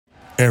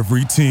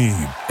Every team,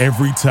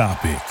 every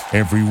topic,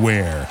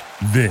 everywhere.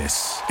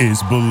 This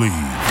is Believe.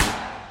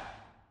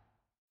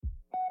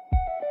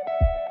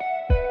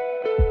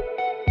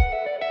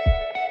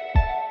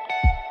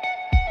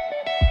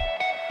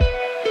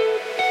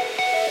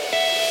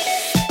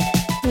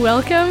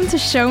 Welcome to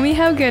Show Me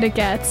How Good It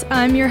Gets.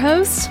 I'm your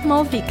host,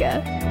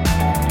 Malvika.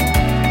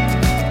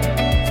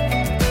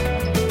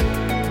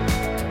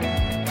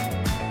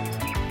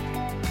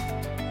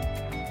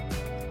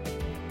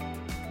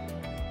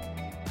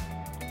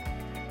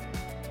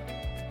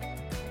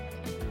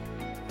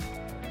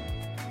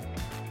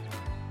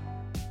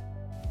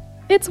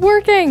 It's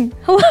working!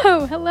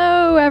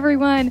 Hello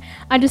everyone.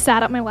 I just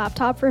sat at my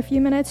laptop for a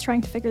few minutes trying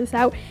to figure this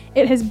out.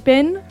 It has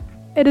been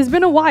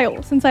a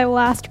while since I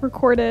last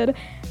recorded,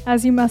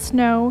 as you must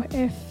know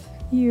if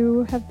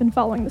you have been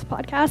following this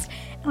podcast.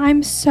 And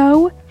I'm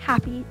so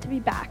happy to be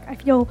back. I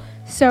feel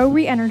so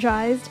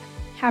re-energized.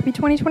 Happy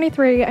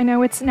 2023. I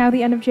know it's now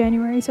the end of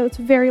January, so it's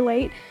very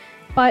late,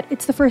 but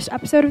it's the first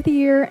episode of the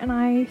year and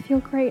I feel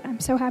great. I'm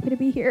so happy to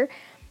be here.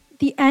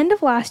 The end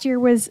of last year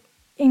was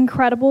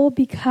incredible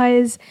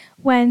because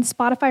when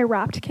Spotify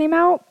Wrapped came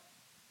out,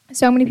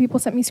 so many people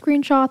sent me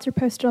screenshots or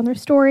posted on their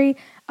story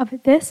of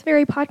this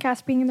very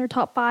podcast being in their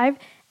top 5,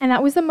 and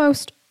that was the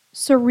most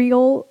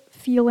surreal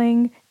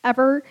feeling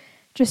ever,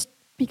 just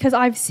because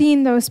I've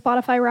seen those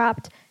Spotify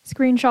Wrapped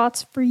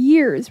screenshots for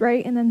years,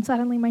 right? And then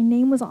suddenly my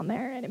name was on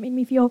there, and it made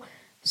me feel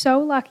so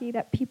lucky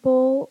that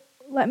people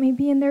let me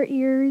be in their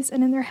ears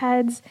and in their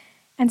heads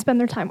and spend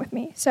their time with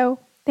me. So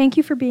thank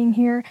you for being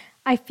here.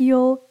 I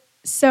feel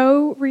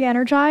so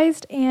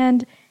re-energized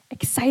and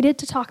excited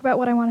to talk about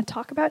what I want to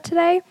talk about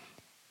today.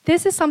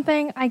 This is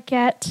something I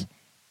get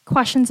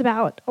questions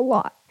about a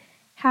lot.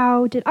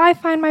 How did I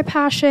find my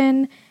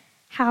passion?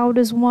 How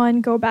does one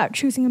go about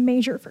choosing a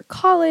major for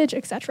college,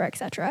 etc.,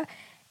 etc.?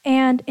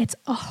 And it's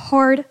a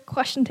hard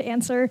question to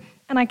answer,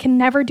 and I can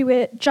never do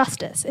it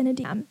justice in a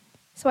DM.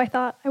 So I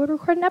thought I would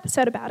record an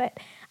episode about it.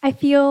 I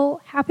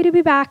feel happy to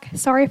be back.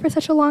 Sorry for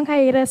such a long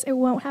hiatus. It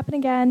won't happen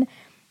again.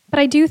 But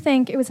I do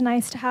think it was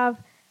nice to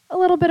have a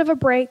little bit of a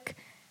break.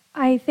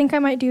 I think I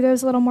might do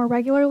those a little more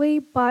regularly,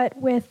 but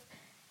with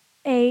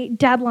a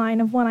deadline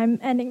of when I'm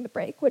ending the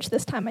break, which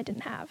this time I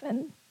didn't have,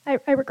 and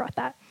I regret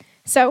that.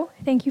 So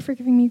thank you for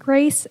giving me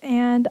grace,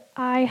 and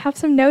I have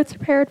some notes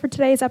prepared for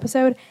today's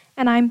episode,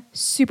 and I'm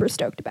super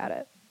stoked about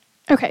it.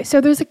 Okay,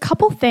 so there's a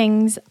couple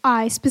things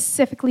I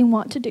specifically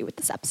want to do with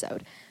this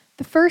episode.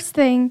 The first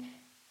thing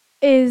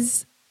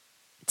is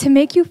to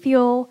make you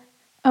feel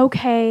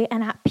okay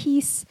and at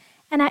peace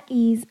and at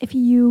ease if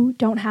you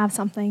don't have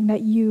something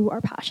that you are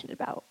passionate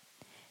about.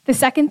 The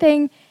second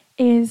thing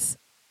is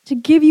to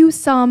give you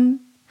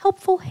some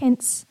helpful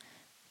hints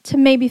to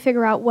maybe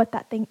figure out what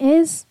that thing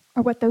is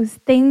or what those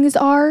things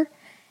are,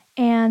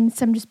 and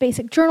some just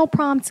basic journal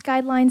prompts,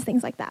 guidelines,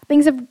 things like that.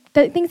 Things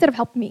that have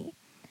helped me.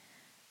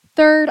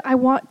 Third, I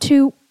want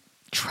to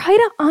try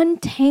to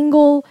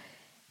untangle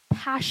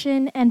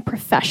passion and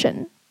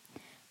profession,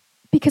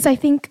 because I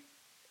think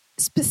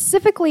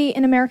specifically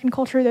in American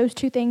culture, those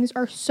two things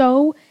are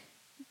so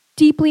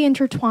deeply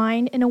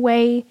intertwined in a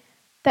way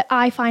that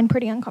I find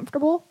pretty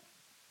uncomfortable.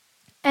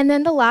 And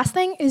then the last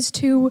thing is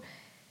to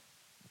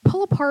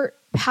pull apart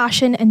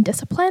passion and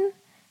discipline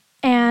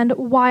and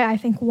why I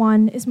think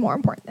one is more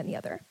important than the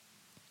other.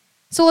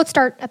 So let's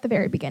start at the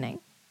very beginning.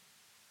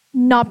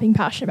 Not being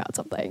passionate about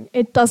something.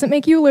 It doesn't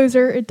make you a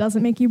loser. It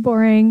doesn't make you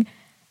boring.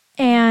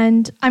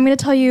 And I'm going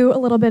to tell you a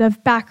little bit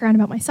of background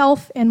about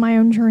myself and my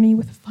own journey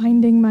with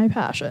finding my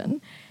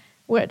passion,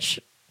 which,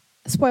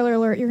 spoiler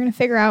alert, you're going to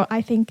figure out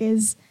I think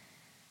is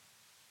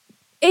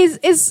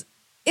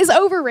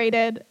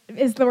overrated,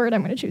 is the word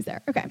I'm going to choose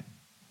there. Okay.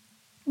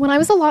 When I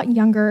was a lot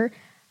younger,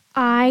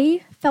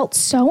 I felt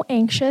so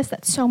anxious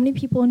that so many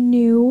people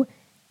knew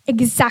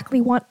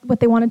exactly what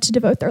they wanted to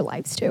devote their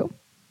lives to.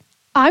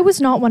 I was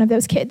not one of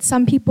those kids.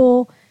 Some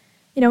people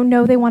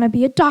know they want to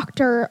be a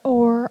doctor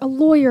or a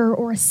lawyer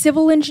or a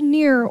civil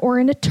engineer or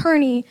an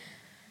attorney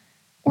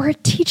or a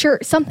teacher,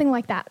 something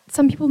like that.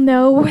 Some people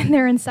know when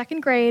they're in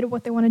second grade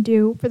what they want to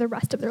do for the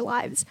rest of their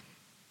lives.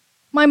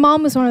 My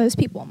mom was one of those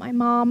people. My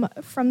mom,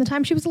 from the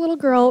time she was a little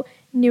girl,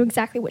 knew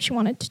exactly what she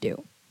wanted to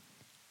do.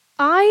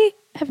 I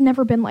have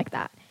never been like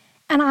that.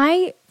 And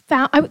I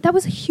found that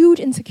was a huge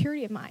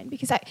insecurity of mine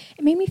because it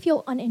made me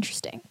feel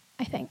uninteresting,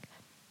 I think.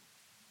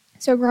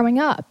 So growing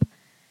up,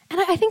 and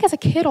I think as a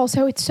kid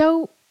also, it's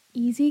so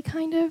easy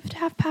kind of to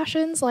have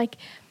passions. Like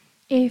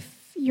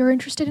if you're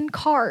interested in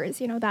cars,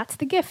 that's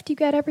the gift you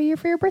get every year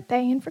for your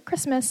birthday and for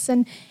Christmas.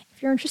 And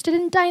if you're interested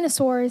in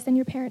dinosaurs, then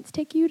your parents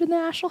take you to the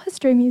National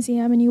History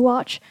Museum and you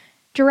watch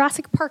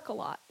Jurassic Park a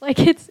lot. Like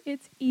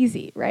it's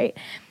easy, right?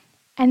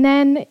 And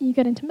then you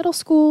get into middle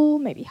school,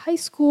 maybe high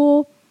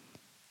school,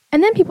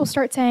 and then people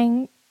start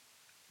saying,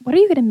 what are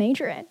you going to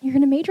major in? You're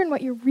going to major in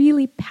what you're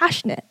really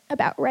passionate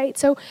about, right?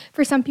 So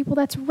for some people,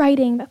 that's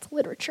writing, that's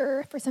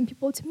literature. For some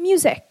people, it's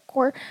music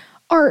or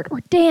art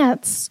or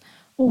dance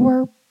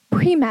or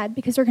pre-med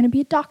because they're going to be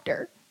a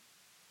doctor.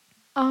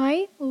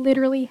 I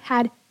literally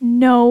had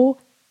no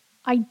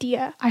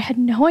idea.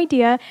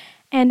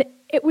 And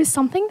it was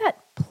something that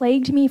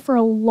plagued me for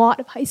a lot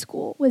of high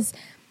school. Was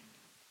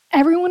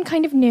everyone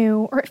kind of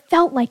knew, or it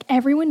felt like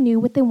everyone knew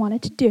what they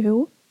wanted to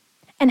do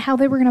and how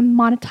they were going to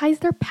monetize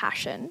their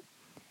passion.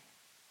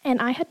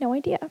 And I had no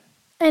idea.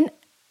 And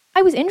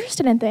I was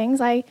interested in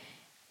things. I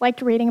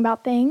liked reading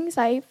about things.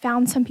 I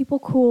found some people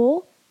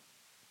cool,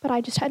 but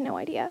I just had no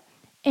idea.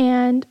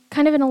 And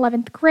kind of in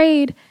 11th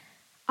grade,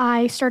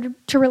 I started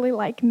to really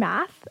like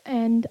math,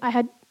 and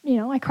I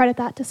credit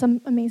that to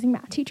some amazing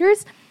math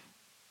teachers.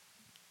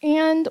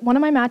 And one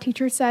of my math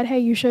teachers said, hey,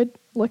 you should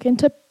look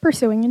into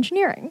pursuing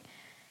engineering.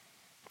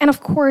 And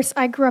of course,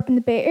 I grew up in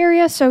the Bay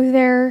Area, so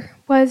there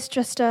was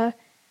just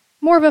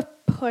more of a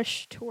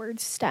push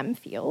towards STEM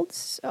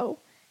fields. So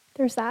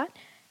there's that.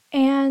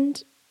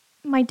 And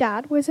my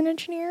dad was an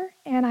engineer,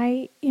 and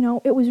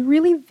it was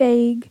really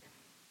vague,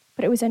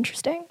 but it was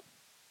interesting.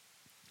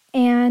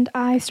 And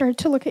I started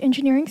to look at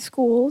engineering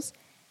schools.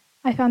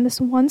 I found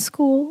this one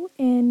school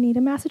in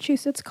Needham,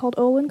 Massachusetts called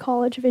Olin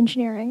College of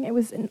Engineering. It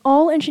was an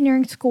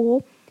all-engineering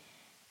school,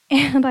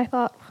 and I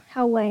thought,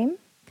 how lame,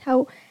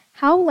 how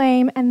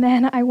lame, and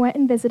then I went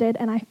and visited,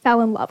 and I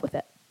fell in love with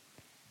it.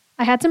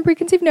 I had some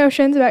preconceived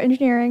notions about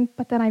engineering,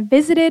 but then I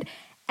visited,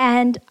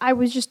 and I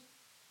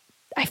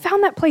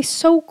found that place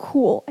so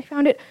cool. I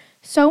found it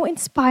so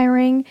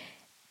inspiring,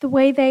 the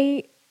way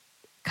they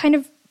kind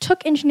of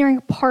took engineering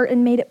apart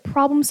and made it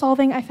problem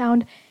solving. I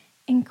found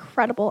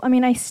incredible. I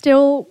mean, I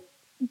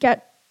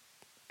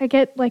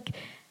get like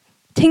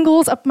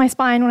tingles up my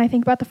spine when I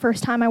think about the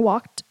first time I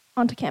walked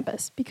onto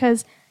campus,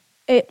 because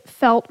it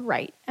felt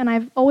right. And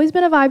I've always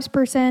been a vibes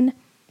person,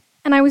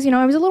 and I was a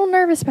little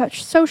nervous about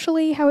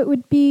socially how it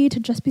would be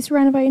to just be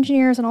surrounded by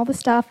engineers and all this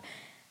stuff.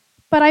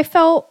 But I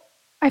felt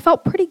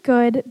pretty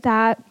good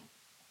that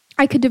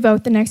I could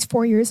devote the next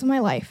 4 years of my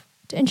life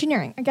to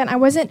engineering. Again, I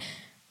wasn't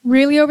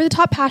really over the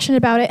top passionate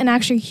about it, and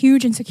actually a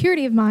huge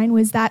insecurity of mine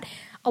was that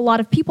a lot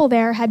of people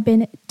there had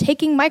been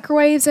taking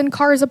microwaves and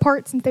cars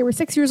apart since they were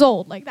 6 years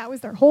old. Like, that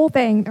was their whole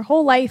thing, their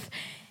whole life.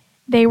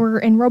 They were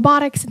in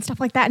robotics and stuff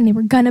like that, and they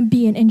were gonna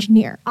be an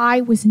engineer.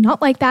 I was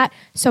not like that.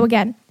 So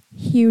again,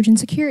 huge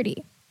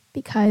insecurity,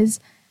 because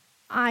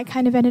I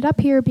kind of ended up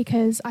here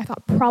because I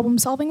thought problem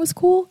solving was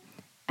cool,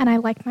 and I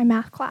liked my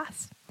math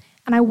class,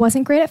 and I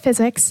wasn't great at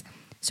physics.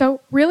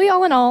 So really,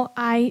 all in all,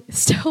 I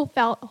still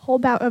felt a whole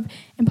bout of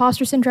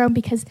imposter syndrome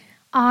because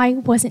I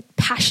wasn't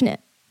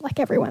passionate like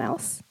everyone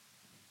else.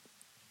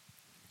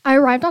 I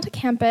arrived onto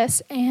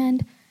campus,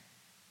 and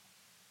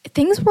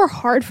things were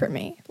hard for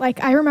me.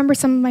 Like, I remember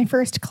some of my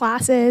first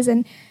classes,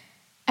 and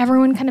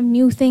everyone kind of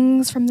knew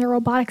things from their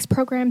robotics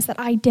programs that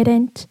I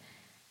didn't,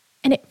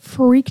 and it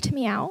freaked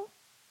me out.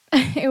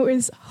 It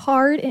was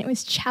hard, and it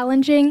was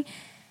challenging,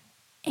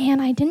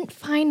 and I didn't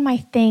find my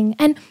thing.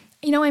 And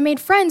I made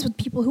friends with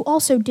people who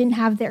also didn't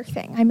have their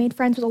thing. I made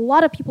friends with a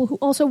lot of people who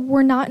also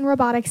were not in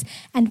robotics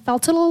and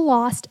felt a little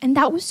lost, and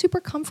that was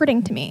super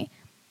comforting to me,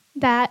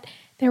 that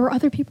there were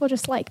other people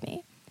just like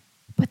me.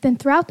 But then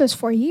throughout those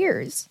 4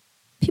 years,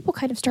 people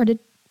kind of started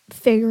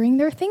figuring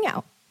their thing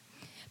out.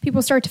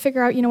 People started to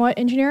figure out,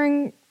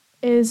 engineering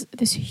is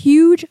this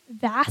huge,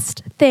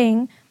 vast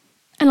thing,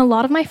 and a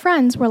lot of my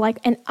friends were like,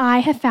 and I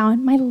have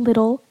found my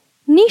little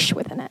niche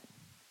within it.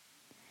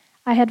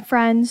 I had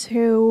friends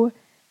who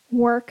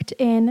worked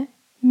in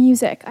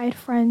music. I had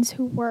friends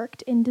who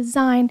worked in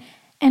design,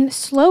 and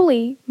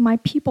slowly my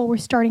people were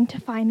starting to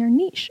find their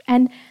niche,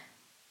 and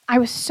I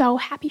was so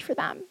happy for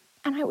them,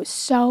 and I was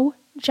so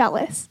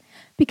jealous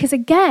because,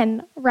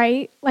 again,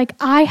 right, like,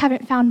 I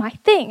haven't found my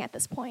thing at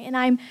this point, and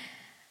I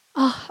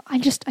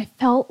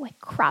felt like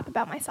crap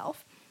about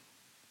myself.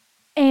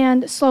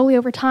 And slowly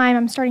over time,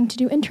 I'm starting to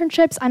do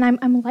internships, and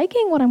I'm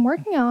liking what I'm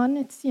working on.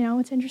 It's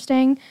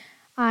interesting.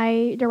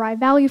 I derive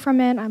value from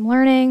it. I'm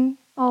learning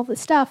all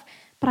this stuff,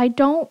 but I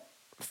don't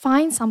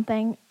find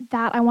something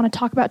that I want to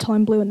talk about till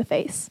I'm blue in the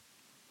face.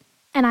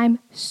 And I'm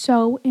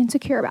so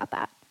insecure about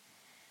that.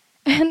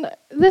 And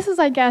this is,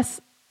 I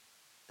guess,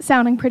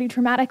 sounding pretty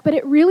dramatic, but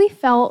it really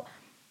felt,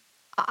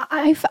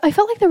 I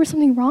felt like there was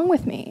something wrong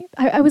with me.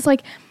 I was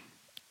like,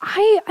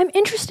 I'm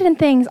interested in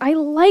things. I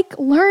like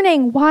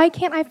learning. Why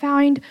can't I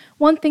find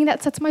one thing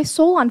that sets my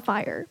soul on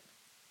fire?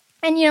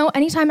 And,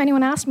 anytime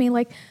anyone asked me,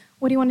 like,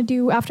 what do you want to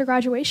do after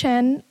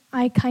graduation?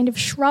 I kind of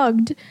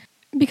shrugged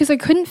because I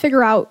couldn't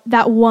figure out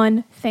that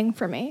one thing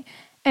for me.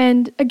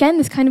 And again,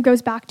 this kind of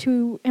goes back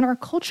to, in our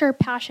culture,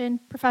 passion,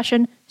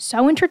 profession,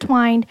 so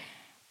intertwined.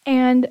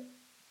 And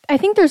I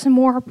think there's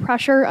more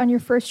pressure on your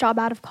first job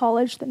out of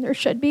college than there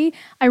should be.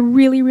 I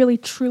really, really,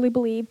 truly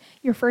believe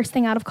your first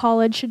thing out of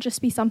college should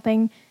just be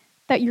something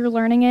that you're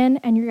learning in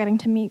and you're getting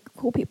to meet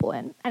cool people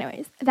in.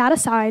 Anyways, that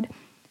aside,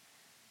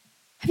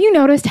 have you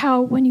noticed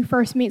how when you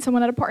first meet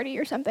someone at a party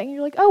or something,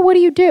 you're like, oh, what do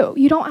you do?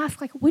 You don't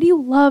ask, like, what do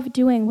you love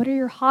doing? What are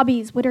your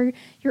hobbies? What are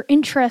your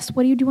interests?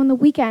 What do you do on the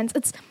weekends?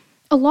 It's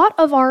a lot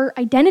of our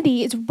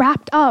identity is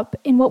wrapped up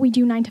in what we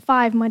do 9 to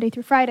 5, Monday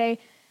through Friday,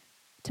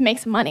 to make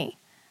some money.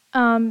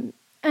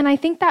 And I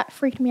think that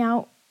freaked me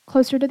out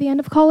closer to the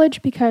end of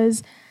college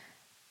because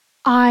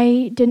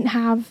I didn't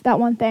have that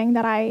one thing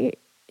that I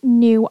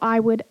knew I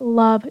would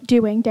love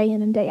doing day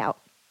in and day out.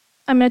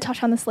 I'm going to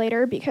touch on this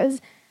later because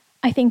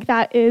I think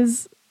that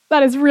is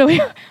really,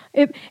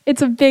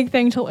 it's a big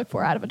thing to look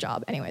for out of a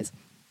job anyways.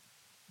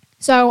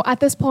 So at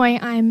this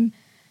point, I'm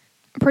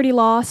pretty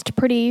lost,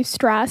 pretty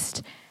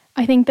stressed.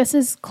 I think this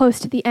is close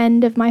to the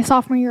end of my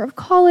sophomore year of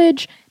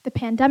college. The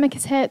pandemic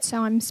has hit,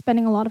 so I'm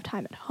spending a lot of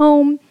time at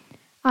home.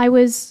 I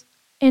was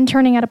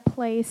interning at a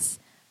place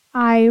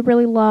I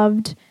really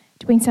loved,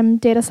 doing some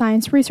data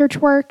science research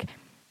work,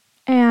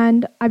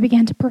 and I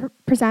began to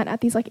present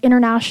at these like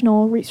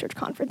international research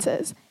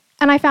conferences.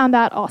 And I found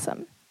that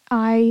awesome.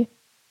 I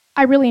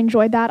really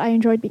enjoyed that. I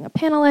enjoyed being a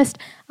panelist.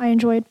 I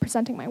enjoyed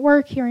presenting my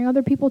work, hearing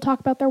other people talk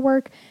about their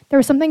work. There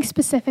was something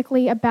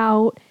specifically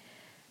about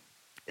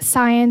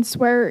science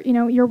where, you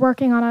know, you're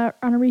working on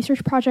a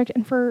research project,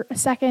 and for a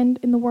second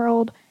in the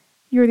world,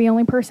 you're the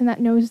only person that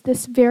knows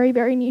this very,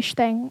 very niche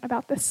thing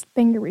about this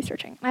thing you're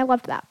researching. And I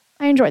loved that.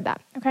 I enjoyed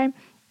that, okay?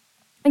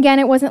 Again,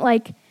 it wasn't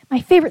like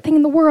my favorite thing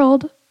in the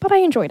world, but I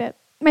enjoyed it.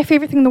 My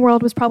favorite thing in the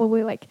world was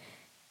probably like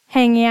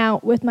hanging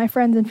out with my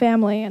friends and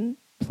family and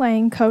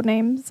playing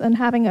Codenames and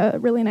having a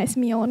really nice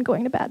meal and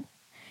going to bed.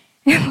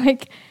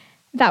 Like,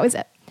 that was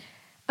it.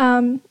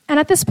 And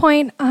at this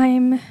point,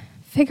 I'm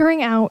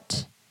figuring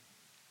out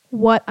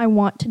what I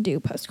want to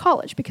do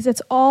post-college, because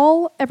it's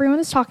all everyone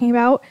is talking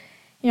about.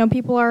 You know,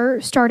 people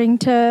are starting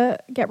to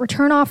get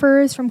return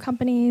offers from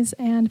companies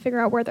and figure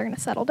out where they're going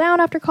to settle down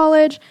after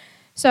college.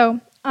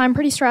 So I'm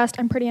pretty stressed.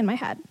 I'm pretty in my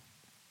head.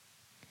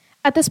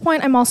 At this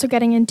point, I'm also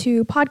getting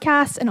into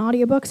podcasts and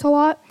audiobooks a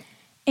lot.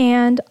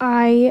 And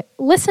I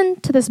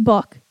listened to this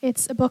book.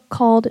 It's a book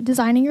called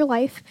Designing Your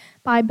Life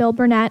by Bill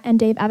Burnett and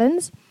Dave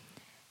Evans.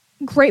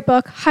 Great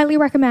book. Highly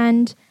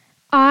recommend.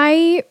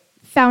 I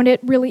found it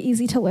really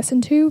easy to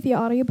listen to via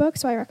audiobook,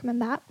 so I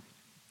recommend that.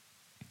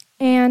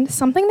 And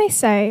something they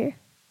say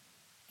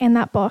in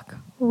that book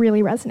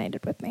really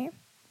resonated with me.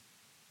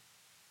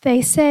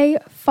 They say,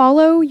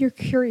 follow your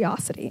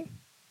curiosity.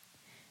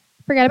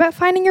 Forget about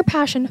finding your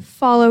passion,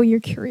 follow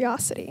your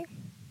curiosity.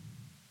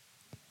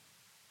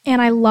 And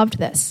I loved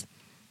this.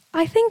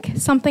 I think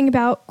something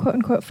about, quote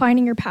unquote,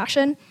 finding your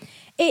passion,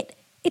 it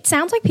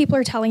sounds like people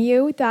are telling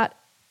you that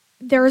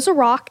there is a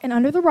rock, and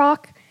under the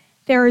rock,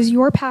 there is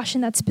your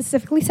passion that's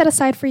specifically set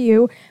aside for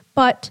you,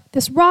 but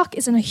this rock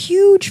is in a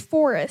huge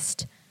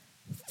forest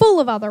full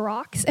of other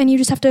rocks, and you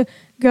just have to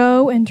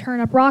go and turn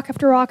up rock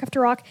after rock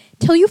after rock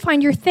till you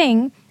find your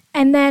thing,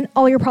 and then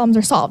all your problems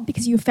are solved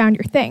because you've found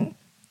your thing.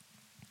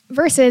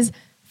 Versus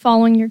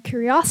following your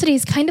curiosity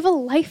is kind of a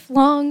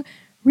lifelong,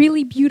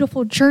 really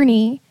beautiful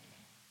journey,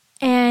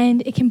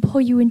 and it can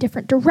pull you in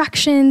different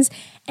directions,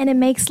 and it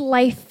makes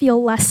life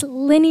feel less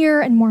linear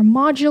and more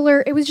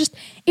modular.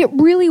 It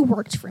really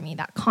worked for me,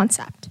 that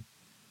concept.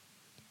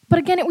 But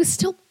again, it was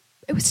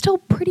still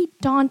pretty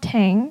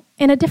daunting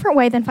in a different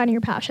way than finding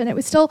your passion. It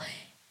was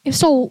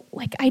still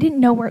like I didn't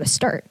know where to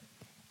start.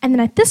 And then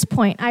at this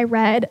point, I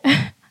read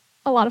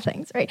a lot of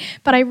things, right?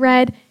 But I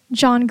read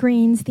John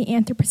Green's The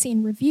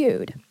Anthropocene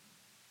Reviewed.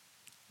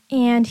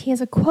 And he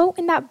has a quote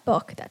in that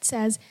book that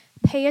says,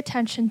 pay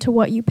attention to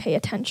what you pay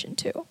attention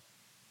to.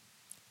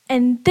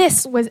 And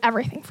this was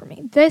everything for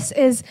me. This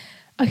is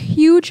a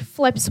huge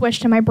flip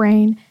switched in my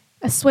brain.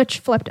 A switch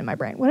flipped in my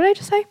brain. What did I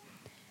just say?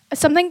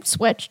 Something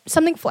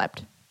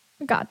flipped.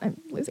 God, I'm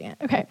losing it.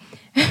 Okay.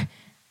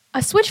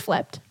 A switch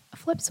flipped. A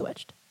flip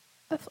switched.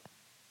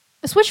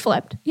 A switch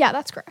flipped. Yeah,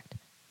 that's correct.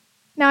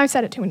 Now I've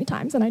said it too many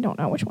times and I don't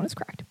know which one is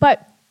correct.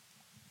 But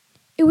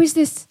it was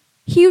this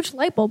huge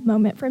light bulb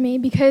moment for me,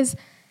 because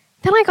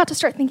then I got to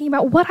start thinking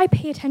about what I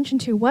pay attention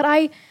to, what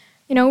I,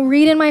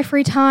 read in my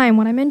free time,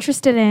 what I'm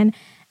interested in.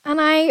 And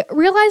I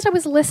realized I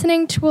was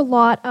listening to a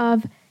lot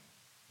of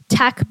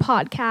tech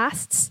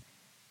podcasts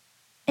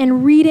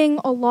and reading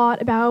a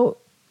lot about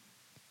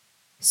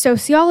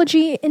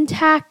sociology in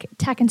tech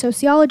and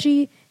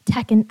sociology,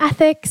 tech and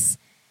ethics,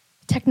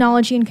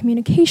 technology and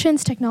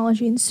communications,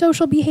 technology and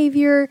social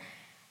behavior,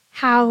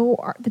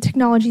 how the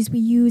technologies we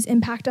use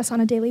impact us on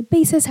a daily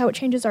basis, how it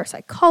changes our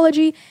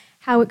psychology,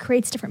 how it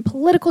creates different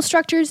political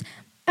structures.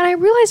 And I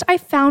realized I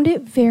found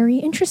it very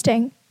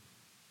interesting.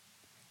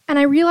 And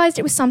I realized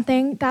it was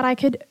something that I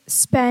could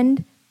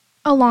spend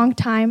a long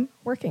time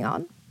working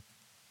on.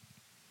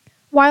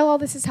 While all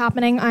this is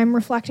happening, I'm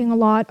reflecting a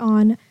lot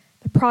on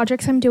the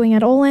projects I'm doing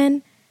at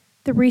Olin,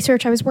 the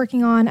research I was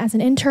working on as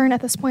an intern.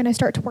 At this point, I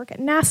start to work at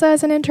NASA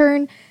as an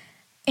intern.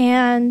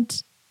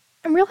 And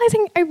I'm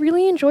realizing I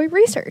really enjoy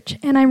research.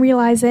 And I'm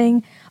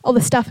realizing all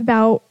the stuff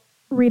about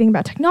reading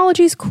about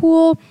technology is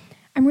cool.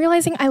 I'm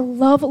realizing I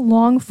love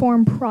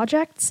long-form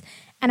projects.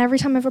 And every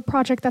time I have a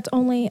project that's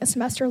only a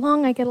semester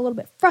long, I get a little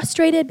bit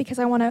frustrated because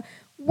I want to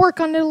work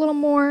on it a little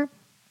more.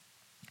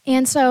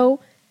 And so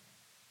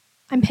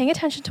I'm paying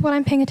attention to what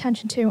I'm paying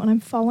attention to, and I'm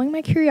following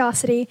my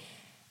curiosity,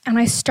 and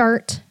I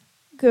start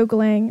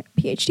Googling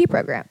PhD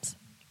programs.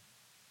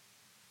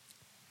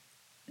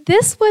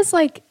 This was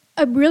like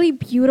a really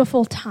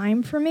beautiful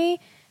time for me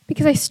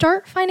because I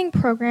start finding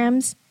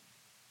programs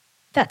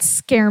that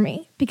scare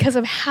me because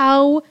of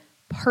how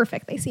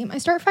perfect they seem. I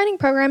start finding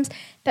programs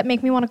that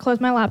make me want to close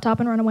my laptop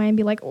and run away and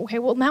be like, okay,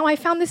 well, now I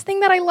found this thing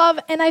that I love,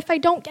 and if I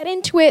don't get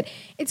into it,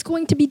 it's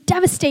going to be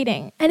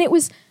devastating. And it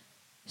was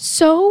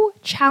so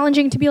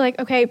challenging to be like,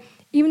 okay,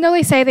 even though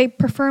they say they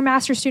prefer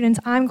master's students,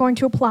 I'm going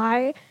to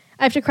apply.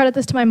 I have to credit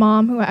this to my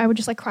mom, who I would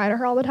just like cry to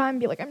her all the time and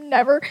be like, I'm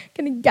never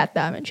going to get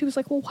them. And she was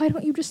like, well, why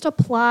don't you just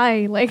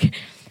apply? Like,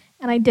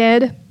 and I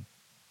did.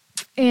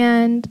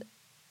 And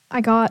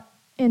I got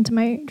into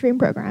my dream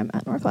program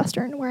at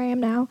Northwestern, where I am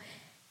now.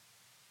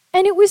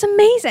 And it was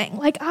amazing.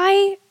 Like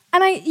I,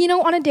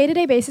 on a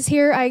day-to-day basis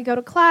here, I go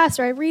to class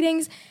or I have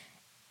readings,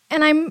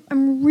 and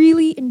I'm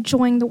really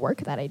enjoying the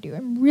work that I do.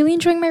 I'm really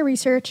enjoying my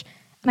research,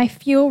 and I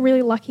feel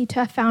really lucky to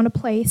have found a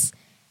place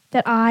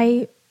that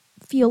I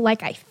feel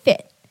like I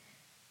fit.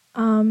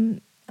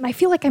 And I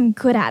feel like I'm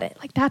good at it.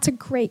 Like that's a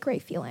great,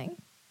 great feeling.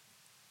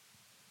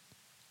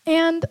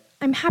 And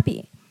I'm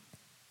happy.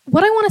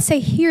 What I want to say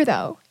here,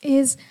 though,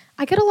 is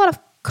I get a lot of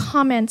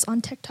comments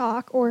on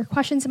TikTok or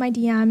questions in my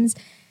DMs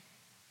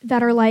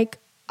that are like,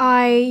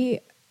 I'm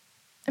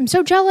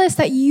so jealous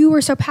that you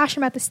were so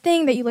passionate about this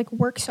thing that you like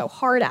work so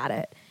hard at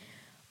it.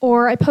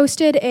 Or I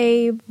posted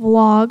a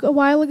vlog a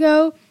while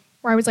ago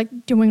where I was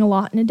like doing a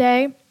lot in a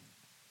day,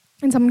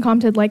 and someone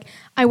commented like,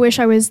 I wish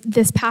I was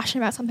this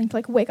passionate about something to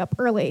like wake up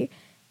early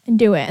and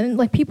do it. And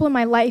like people in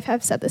my life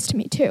have said this to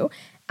me too.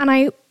 And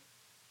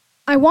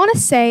I want to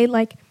say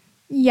like,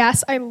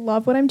 yes, I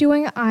love what I'm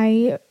doing.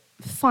 I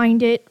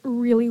find it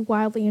really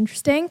wildly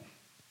interesting.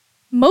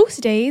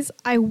 Most days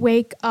I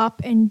wake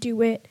up and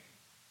do it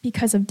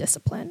because of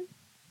discipline,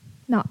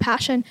 not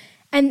passion.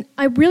 And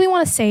I really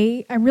want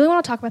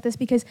to talk about this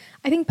because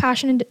I think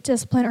passion and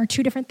discipline are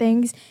two different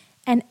things.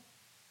 And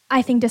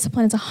I think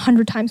discipline is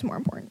 100 times more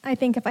important. I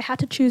think if I had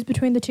to choose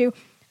between the two,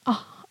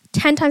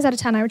 10 times out of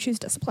 10, I would choose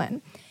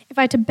discipline. If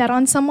I had to bet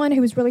on someone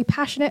who was really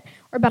passionate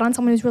or bet on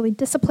someone who's really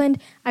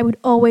disciplined, I would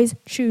always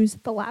choose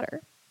the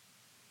latter.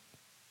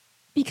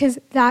 Because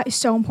that is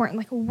so important.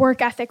 Like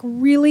work ethic,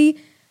 really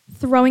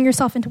throwing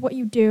yourself into what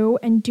you do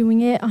and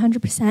doing it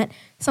 100%.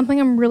 Something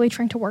I'm really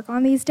trying to work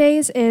on these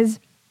days is,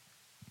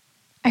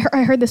 I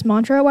heard this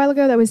mantra a while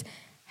ago that was,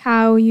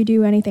 how you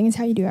do anything is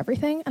how you do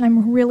everything. And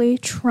I'm really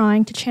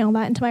trying to channel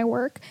that into my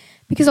work.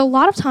 Because a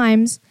lot of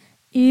times,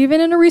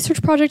 even in a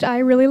research project I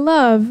really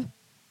love,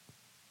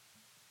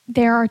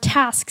 there are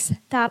tasks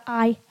that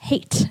I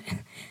hate.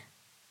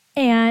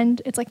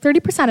 And it's like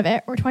 30% of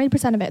it or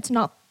 20% of it.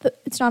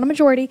 It's not a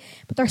majority,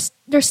 but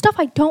there's stuff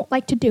I don't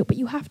like to do, but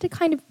you have to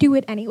kind of do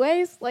it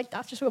anyways. Like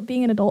that's just what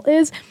being an adult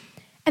is.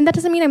 And that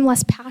doesn't mean I'm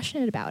less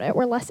passionate about it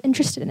or less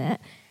interested in it.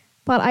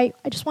 But I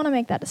just want to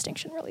make that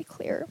distinction really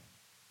clear.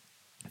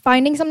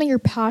 Finding something you're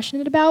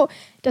passionate about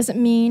doesn't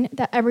mean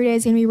that every day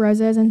is going to be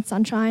roses and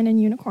sunshine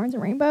and unicorns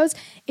and rainbows.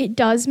 It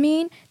does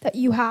mean that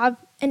you have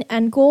an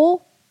end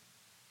goal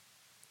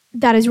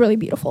that is really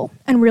beautiful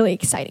and really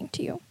exciting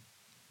to you.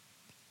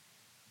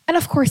 And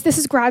of course, this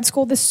is grad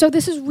school, so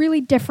this is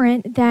really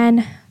different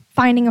than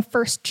finding a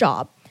first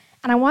job.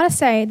 And I want to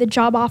say the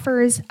job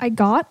offers I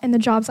got and the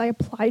jobs I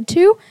applied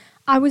to,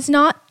 I was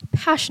not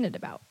passionate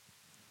about.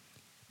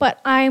 But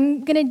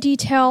I'm going to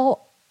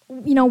detail,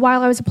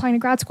 while I was applying to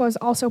grad school, I was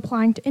also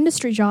applying to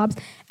industry jobs,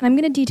 and I'm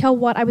going to detail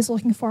what I was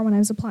looking for when I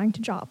was applying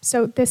to jobs.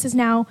 So this is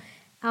now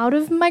out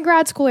of my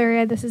grad school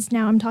area. This is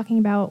now I'm talking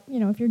about,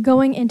 if you're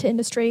going into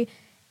industry,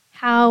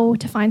 how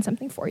to find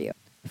something for you.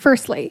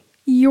 Firstly,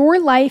 your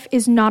life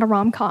is not a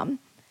rom-com.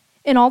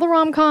 In all the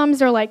rom-coms,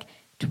 they're like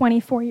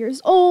 24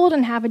 years old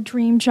and have a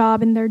dream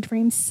job in their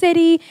dream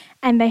city,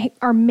 and they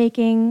are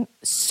making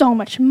so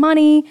much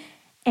money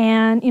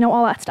and,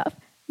 all that stuff.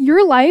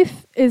 Your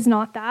life is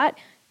not that.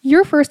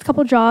 Your first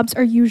couple jobs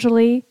are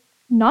usually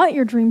not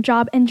your dream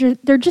job, and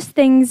they're just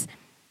things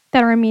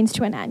that are a means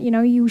to an end.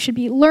 You should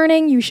be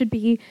learning, you should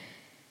be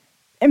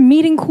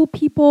meeting cool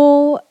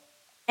people,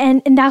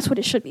 and that's what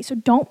it should be. So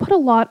don't put a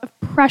lot of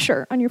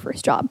pressure on your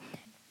first job.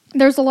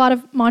 There's a lot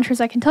of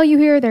mantras I can tell you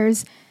here.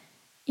 There's,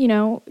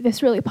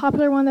 this really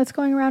popular one that's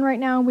going around right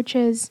now, which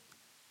is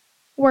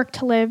work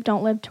to live,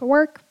 don't live to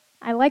work.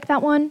 I like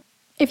that one.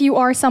 If you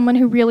are someone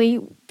who really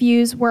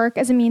views work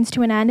as a means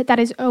to an end, that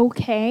is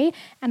okay.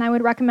 And I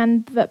would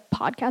recommend the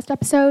podcast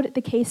episode,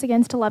 The Case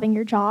Against Loving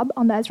Your Job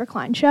on the Ezra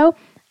Klein Show.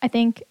 I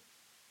think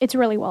it's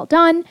really well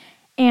done,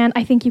 and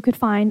I think you could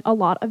find a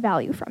lot of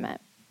value from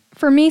it.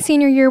 For me,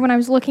 senior year, when I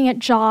was looking at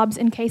jobs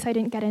in case I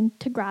didn't get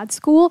into grad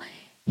school,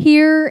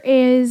 here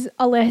is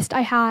a list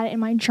I had in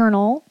my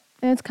journal,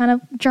 and it's kind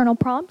of journal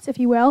prompts, if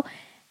you will,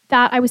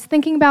 that I was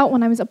thinking about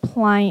when I was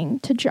applying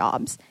to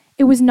jobs.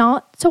 It was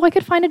not so I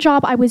could find a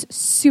job I was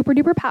super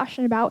duper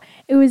passionate about.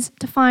 It was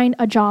to find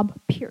a job,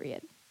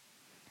 period.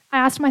 I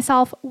asked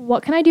myself,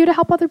 what can I do to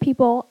help other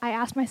people? I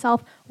asked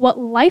myself, what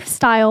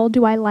lifestyle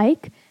do I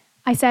like?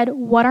 I said,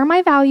 what are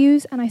my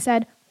values? And I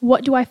said,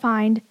 what do I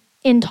find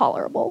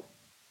intolerable?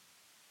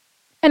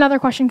 Another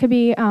question could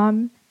be,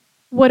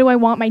 what do I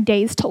want my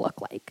days to look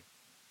like?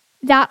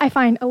 That I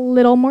find a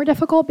little more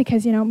difficult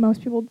because,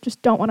 most people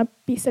just don't want to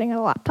be sitting at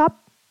a laptop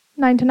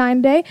 9 to 9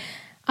 a day.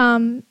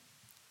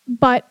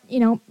 But,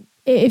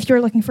 if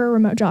you're looking for a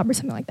remote job or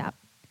something like that.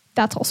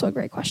 That's also a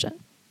great question.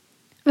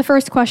 The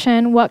first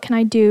question, what can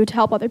I do to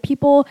help other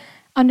people?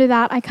 Under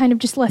that, I kind of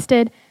just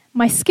listed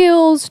my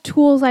skills,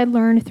 tools I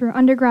learned through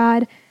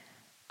undergrad,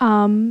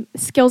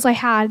 skills I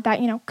had that,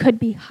 could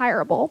be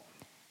hireable.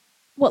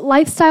 What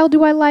lifestyle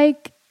do I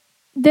like?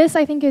 This,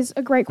 I think, is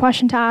a great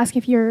question to ask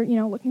if you're,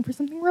 looking for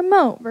something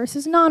remote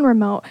versus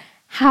non-remote.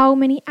 How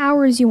many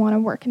hours you want to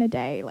work in a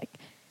day, like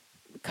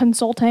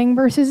consulting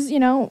versus,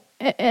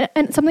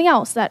 and something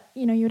else that,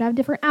 you would have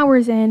different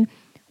hours in.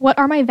 What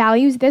are my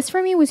values? This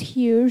for me was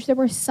huge. There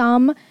were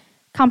some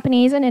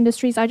companies and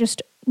industries I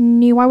just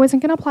knew I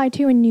wasn't going to apply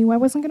to and knew I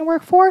wasn't going to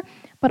work for,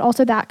 but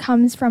also that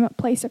comes from a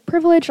place of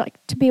privilege. Like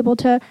to be able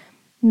to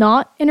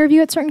not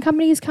interview at certain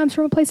companies comes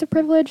from a place of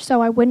privilege.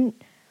 So I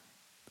wouldn't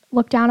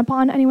look down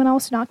upon anyone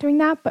else not doing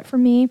that. But for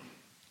me,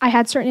 I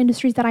had certain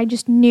industries that I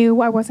just knew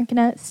I wasn't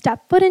going to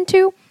step foot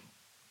into.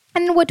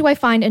 And what do I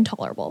find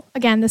intolerable?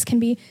 Again, this can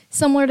be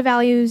similar to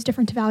values,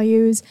 different to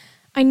values.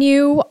 I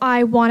knew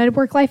I wanted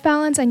work-life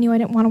balance. I knew I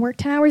didn't want to work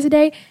 10 hours a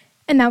day,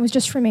 and that was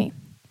just for me.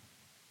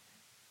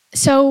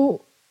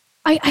 So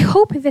I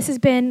hope this has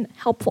been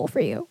helpful for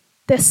you,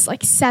 this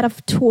set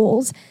of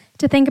tools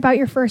to think about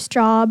your first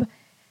job,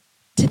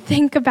 to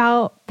think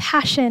about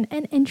passion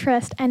and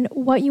interest and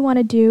what you want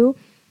to do.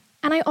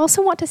 And I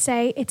also want to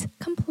say it's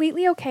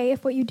completely okay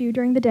if what you do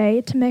during the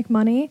day to make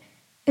money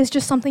is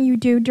just something you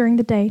do during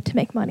the day to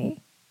make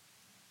money.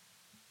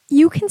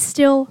 You can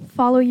still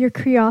follow your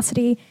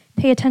curiosity,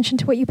 pay attention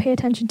to what you pay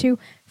attention to,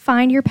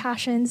 find your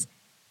passions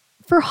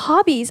for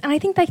hobbies. And I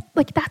think that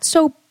that's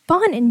so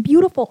fun and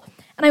beautiful.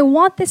 And I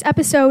want this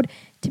episode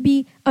to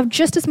be of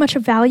just as much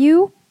of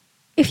value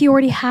if you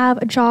already have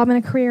a job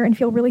and a career and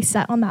feel really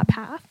set on that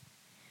path,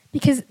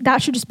 because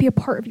that should just be a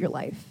part of your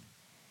life.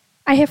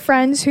 I have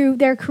friends who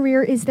their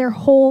career is their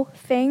whole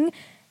thing,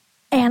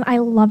 and I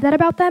love that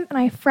about them. And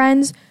I have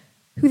friends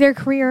who their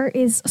career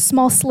is a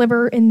small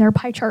sliver in their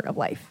pie chart of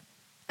life,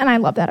 and I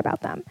love that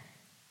about them.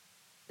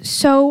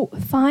 So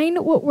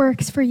find what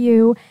works for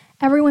you.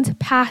 Everyone's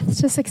path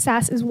to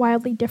success is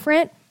wildly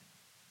different.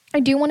 I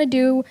do want to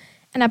do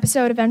an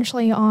episode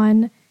eventually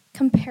on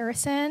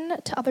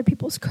comparison to other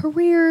people's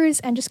careers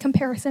and just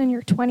comparison in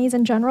your 20s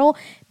in general,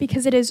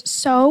 because it is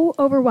so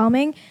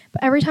overwhelming.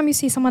 But every time you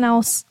see someone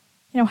else,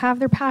 have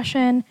their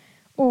passion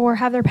or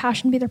have their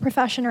passion be their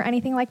profession or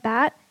anything like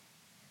that,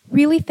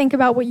 really think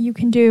about what you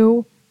can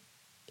do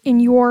in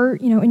your,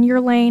 in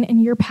your lane, in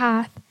your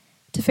path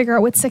to figure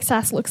out what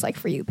success looks like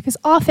for you. Because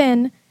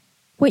often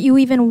what you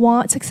even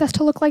want success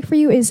to look like for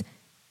you is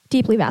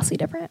deeply, vastly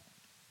different.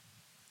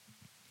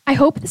 I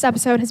hope this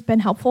episode has been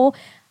helpful.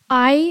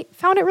 I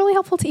found it really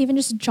helpful to even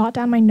just jot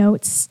down my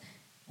notes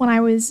when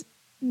I was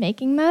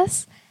making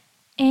this.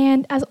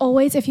 And as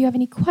always, if you have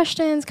any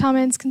questions,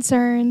 comments,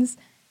 concerns,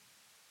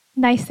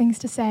 nice things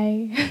to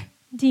say,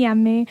 DM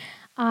me.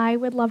 I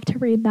would love to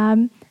read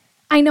them.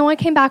 I know I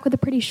came back with a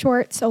pretty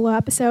short solo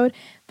episode,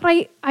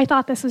 but I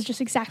thought this was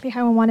just exactly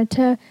how I wanted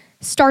to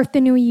start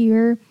the new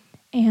year.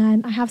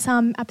 And I have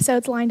some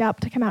episodes lined up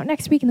to come out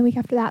next week and the week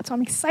after that. So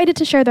I'm excited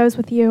to share those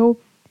with you.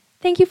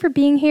 Thank you for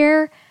being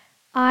here.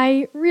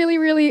 I really,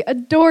 really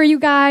adore you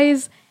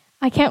guys.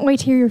 I can't wait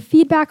to hear your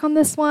feedback on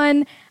this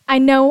one. I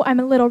know I'm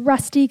a little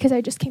rusty because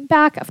I just came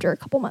back after a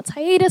couple months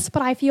hiatus,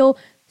 but I feel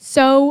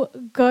so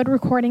good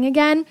recording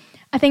again.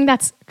 I think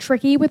that's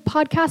tricky with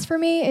podcasts for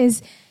me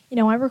is,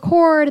 I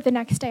record, the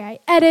next day I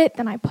edit,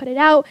 then I put it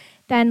out.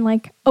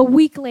 Then a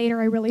week later,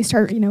 I really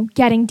start,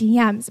 getting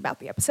DMs about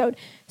the episode.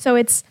 So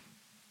it's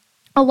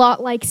a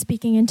lot like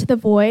speaking into the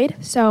void.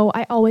 So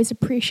I always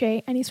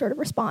appreciate any sort of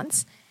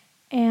response.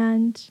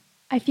 And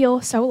I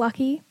feel so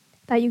lucky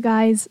that you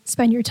guys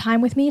spend your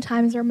time with me.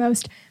 Time is our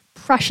most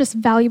precious,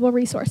 valuable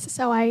resource.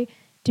 So I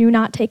do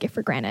not take it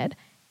for granted.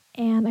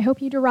 And I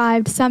hope you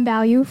derived some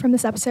value from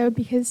this episode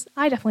because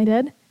I definitely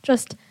did.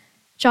 Just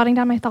jotting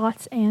down my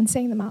thoughts and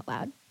saying them out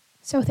loud.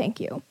 So thank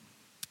you.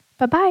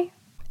 Bye-bye.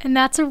 And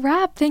that's a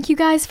wrap. Thank you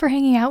guys for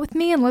hanging out with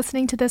me and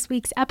listening to this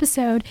week's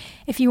episode.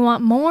 If you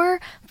want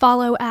more,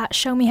 follow at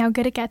Show Me How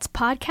Good It Gets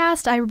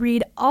podcast. I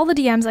read all the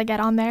DMs I get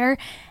on there.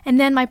 And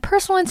then my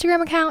personal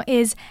Instagram account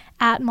is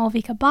at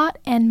MalvikaBot,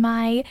 and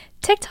my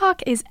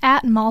TikTok is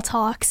at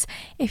MalTalks.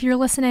 If you're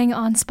listening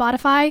on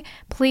Spotify,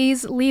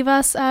 please leave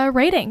us a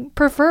rating,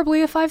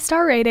 preferably a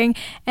 5-star rating.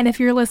 And if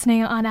you're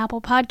listening on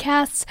Apple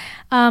Podcasts,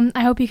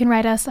 I hope you can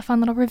write us a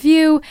fun little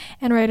review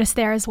and rate us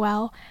there as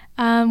well.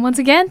 Once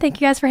again, thank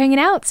you guys for hanging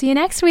out. See you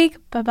next week.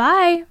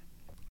 Bye-bye.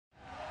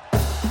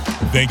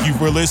 Thank you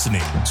for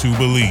listening to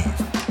Believe.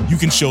 You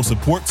can show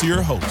support to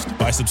your host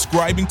by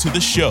subscribing to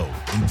the show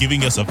and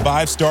giving us a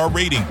 5-star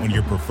rating on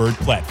your preferred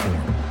platform.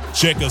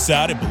 Check us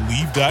out at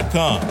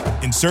Believe.com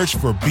and search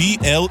for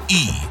BLEAV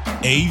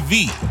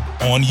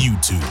on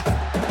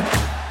YouTube.